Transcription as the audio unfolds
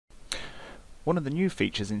One of the new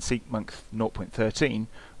features in SeqMonk 0.13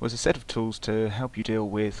 was a set of tools to help you deal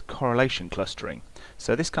with correlation clustering.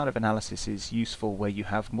 So this kind of analysis is useful where you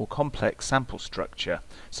have more complex sample structure,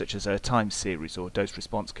 such as a time series or dose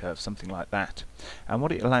response curve, something like that. And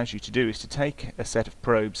what it allows you to do is to take a set of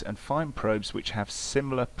probes and find probes which have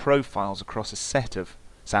similar profiles across a set of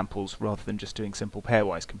samples rather than just doing simple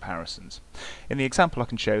pairwise comparisons. In the example I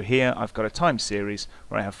can show here, I've got a time series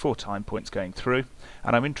where I have 4 time points going through,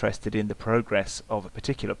 and I'm interested in the progress of a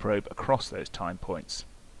particular probe across those time points.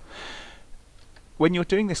 When you're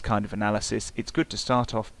doing this kind of analysis, it's good to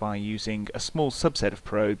start off by using a small subset of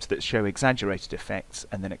probes that show exaggerated effects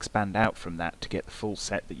and then expand out from that to get the full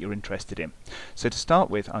set that you're interested in. So to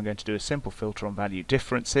start with, I'm going to do a simple filter on value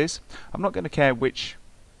differences. I'm not going to care which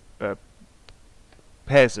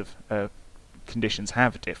pairs of conditions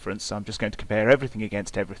have a difference, so I'm just going to compare everything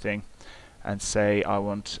against everything and say I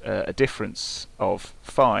want a difference of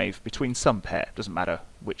 5 between some pair, doesn't matter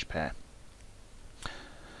which pair.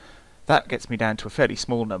 That gets me down to a fairly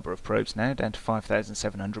small number of probes now, down to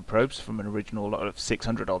 5,700 probes from an original of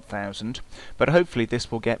 600-odd thousand, but hopefully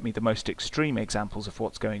this will get me the most extreme examples of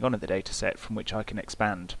what's going on in the dataset from which I can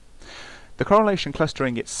expand. The correlation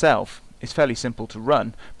clustering itself is fairly simple to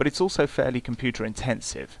run, but it's also fairly computer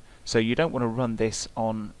intensive, so you don't want to run this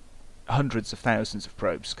on hundreds of thousands of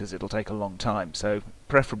probes because it'll take a long time. So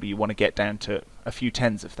preferably you want to get down to a few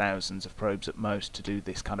tens of thousands of probes at most to do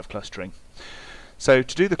this kind of clustering. So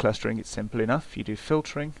to do the clustering, it's simple enough. You do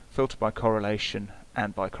filtering, filter by correlation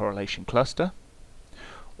and by correlation cluster.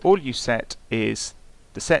 All you set is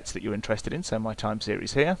the sets that you're interested in, so my time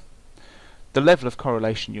series here, the level of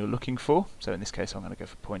correlation you're looking for, so in this case I'm going to go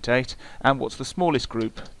for 0.8, and what's the smallest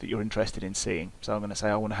group that you're interested in seeing. So I'm going to say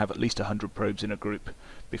I want to have at least 100 probes in a group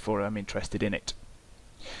before I'm interested in it.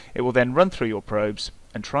 It will then run through your probes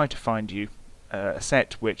and try to find you a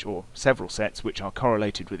set or several sets which are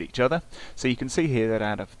correlated with each other. So you can see here that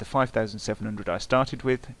out of the 5,700 I started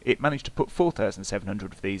with, it managed to put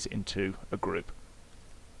 4,700 of these into a group.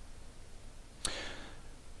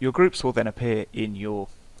 Your groups will then appear in your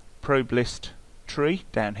probe list tree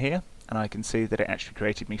down here, and I can see that it actually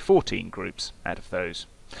created me 14 groups out of those.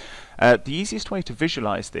 The easiest way to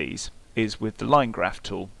visualize these is with the line graph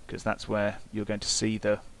tool, because that's where you're going to see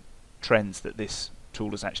the trends that this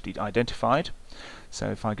tool has actually identified.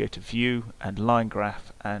 So if I go to view and line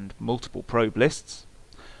graph and multiple probe lists,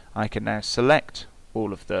 I can now select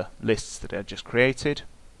all of the lists that I just created,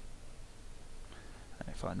 and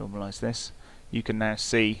if I normalize this, you can now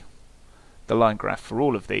see the line graph for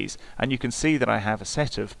all of these, and you can see that I have a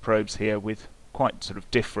set of probes here with quite sort of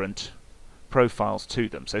different profiles to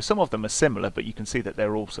them. So some of them are similar, but you can see that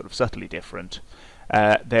they're all sort of subtly different.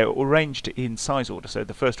 They're arranged in size order, so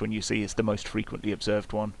the first one you see is the most frequently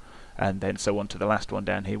observed one, and then so on to the last one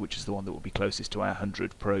down here, which is the one that will be closest to our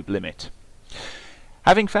 100 probe limit.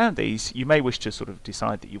 Having found these, you may wish to sort of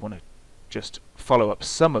decide that you want to just follow up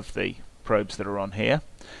some of the probes that are on here.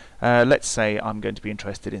 Let's say I'm going to be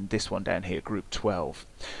interested in this one down here, group 12.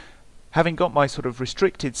 Having got my sort of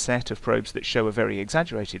restricted set of probes that show a very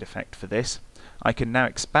exaggerated effect for this, I can now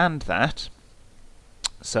expand that.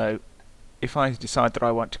 So if I decide that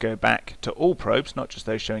I want to go back to all probes, not just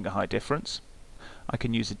those showing a high difference, I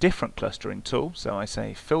can use a different clustering tool. So I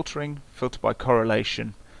say filtering, filter by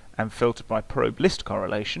correlation, and filter by probe list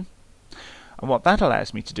correlation. And what that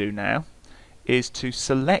allows me to do now is to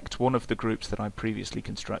select one of the groups that I previously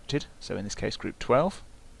constructed, so in this case group 12,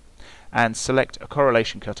 and select a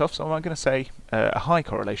correlation cutoff. So I'm going to say a high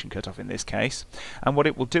correlation cutoff in this case, and what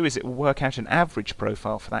it will do is it will work out an average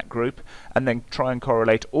profile for that group and then try and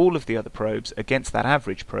correlate all of the other probes against that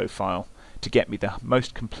average profile to get me the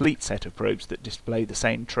most complete set of probes that display the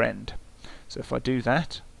same trend. So if I do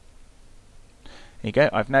that, there you go,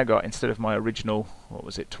 I've now got, instead of my original, what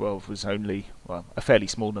was it, 12 was only, well, a fairly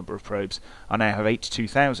small number of probes, I now have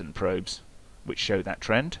 82,000 probes which show that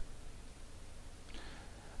trend.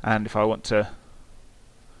 And if I want to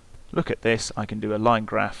look at this, I can do a line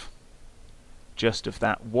graph just of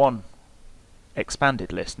that one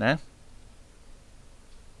expanded list now.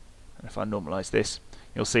 And if I normalize this,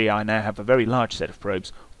 you'll see I now have a very large set of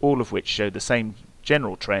probes, all of which show the same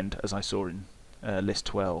general trend as I saw in list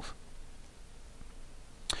 12.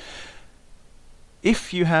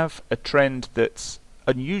 If you have a trend that's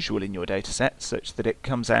unusual in your dataset, such that it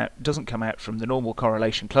doesn't come out from the normal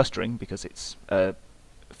correlation clustering because it's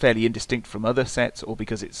fairly indistinct from other sets, or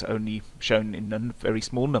because it's only shown in a very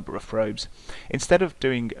small number of probes, instead of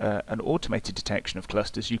doing an automated detection of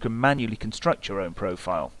clusters, you can manually construct your own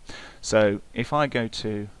profile. So if I go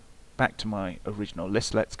back to my original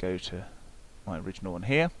list, let's go to my original one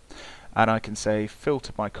here, and I can say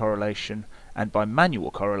filter by correlation and by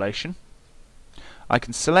manual correlation I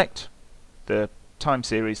can select the time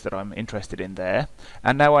series that I'm interested in there,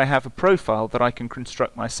 and now I have a profile that I can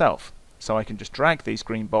construct myself. So I can just drag these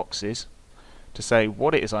green boxes to say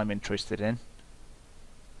what it is I'm interested in.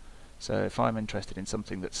 So if I'm interested in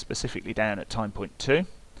something that's specifically down at time point 2,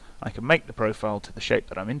 I can make the profile to the shape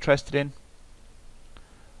that I'm interested in,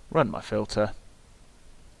 run my filter,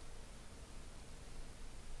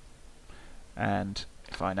 and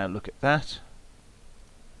if I now look at that,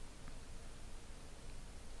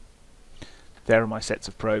 there are my sets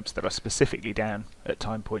of probes that are specifically down at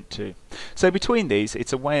time point 2. So between these,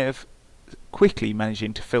 it's a way of quickly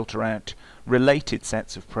managing to filter out related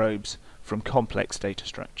sets of probes from complex data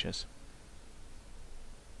structures.